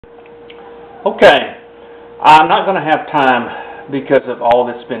Okay, I'm not going to have time because of all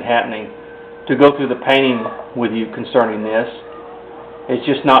that's been happening to go through the painting with you concerning this. It's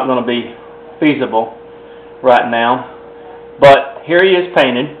just not going to be feasible right now. But here he is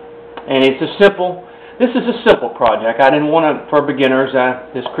painted, and this is a simple project. I didn't want to, for beginners,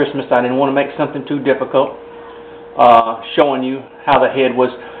 this Christmas, I didn't want to make something too difficult, showing you how the head was.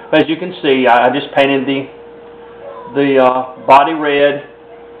 As you can see, I just painted the body red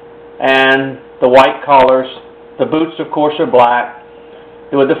and the white collars. The boots, of course, are black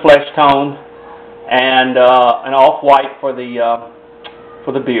with the flesh tone, and an off-white for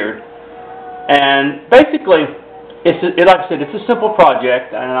the beard. And basically, like I said, it's a simple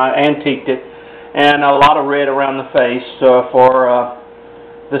project, and I antiqued it, and a lot of red around the face for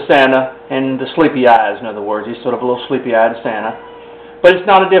the Santa and the sleepy eyes. In other words, he's sort of a little sleepy-eyed Santa. But it's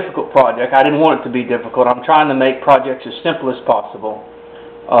not a difficult project. I didn't want it to be difficult. I'm trying to make projects as simple as possible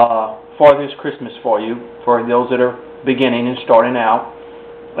for this Christmas for you, for those that are beginning and starting out.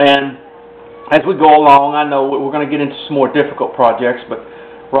 And as we go along, I know we're going to get into some more difficult projects, but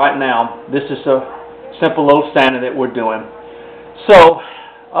right now, this is a simple little Santa that we're doing. So,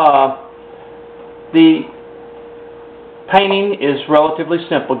 the painting is relatively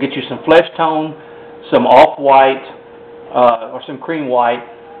simple. Get you some flesh tone, some off-white, or some cream white,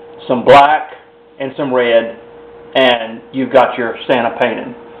 some black, and some red, and you've got your Santa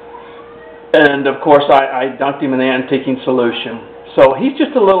painted. And of course, I dunked him in the antiquing solution. So he's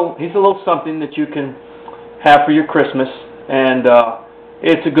a little something that you can have for your Christmas, and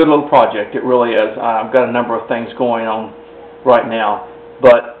it's a good little project. It really is. I've got a number of things going on right now,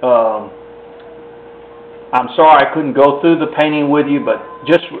 but I'm sorry I couldn't go through the painting with you. But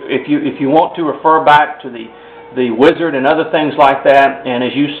just if you want to refer back to the wizard and other things like that, and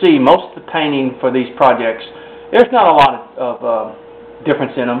as you see, most of the painting for these projects, there's not a lot of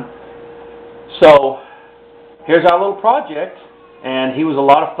difference in them. So here's our little project, and he was a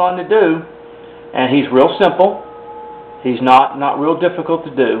lot of fun to do, and he's real simple. He's not real difficult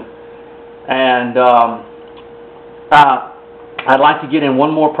to do, and I'd like to get in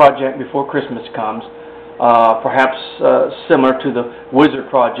one more project before Christmas comes, perhaps similar to the wizard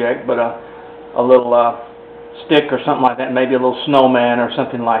project, but a little stick or something like that, maybe a little snowman or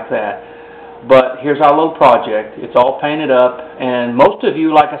something like that. But here's our little project. It's all painted up, and most of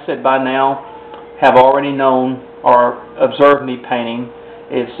you, like I said, by now have already known or observed me painting.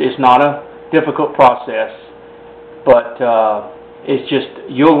 It's not a difficult process, but it's just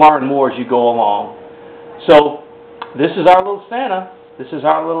you'll learn more as you go along. So this is our little Santa. This is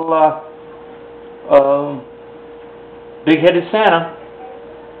our little big-headed Santa,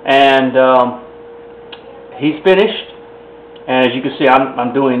 and he's finished. And as you can see,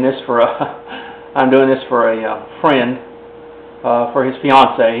 I'm doing this for a friend. For his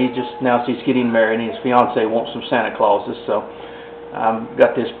fiance. Now he's getting married, and his fiance wants some Santa Clauses, so I've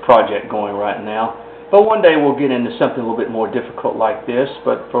got this project going right now. But one day we'll get into something a little bit more difficult like this,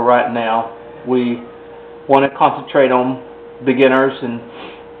 but for right now, we want to concentrate on beginners and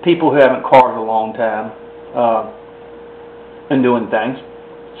people who haven't carved a long time and doing things.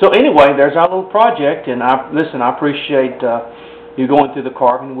 So anyway, there's our little project, and I appreciate you going through the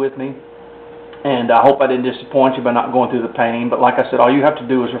carving with me. And I hope I didn't disappoint you by not going through the painting. But like I said, all you have to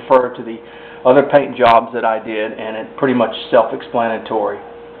do is refer to the other paint jobs that I did, and it's pretty much self-explanatory.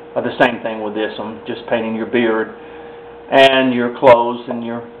 The same thing with this. I'm just painting your beard and your clothes and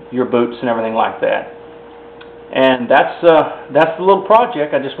your boots and everything like that. And that's the little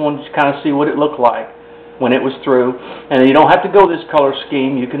project. I just wanted to kind of see what it looked like when it was through. And you don't have to go this color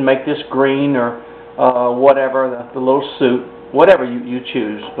scheme. You can make this green or whatever, the little suit, whatever you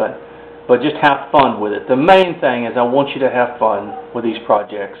choose. But just have fun with it. The main thing is I want you to have fun with these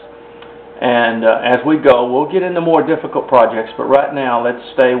projects. And as we go, we'll get into more difficult projects, but right now let's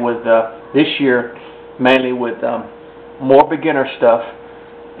stay with this year, mainly with more beginner stuff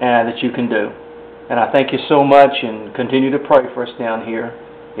that you can do. And I thank you so much, and continue to pray for us down here.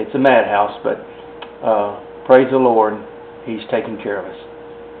 It's a madhouse, but praise the Lord, He's taking care of us.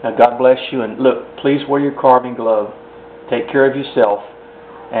 Now God bless you, and look, please wear your carving glove. Take care of yourself.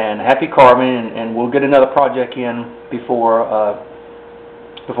 And happy carving, and we'll get another project in before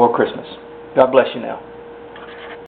Christmas. God bless you now.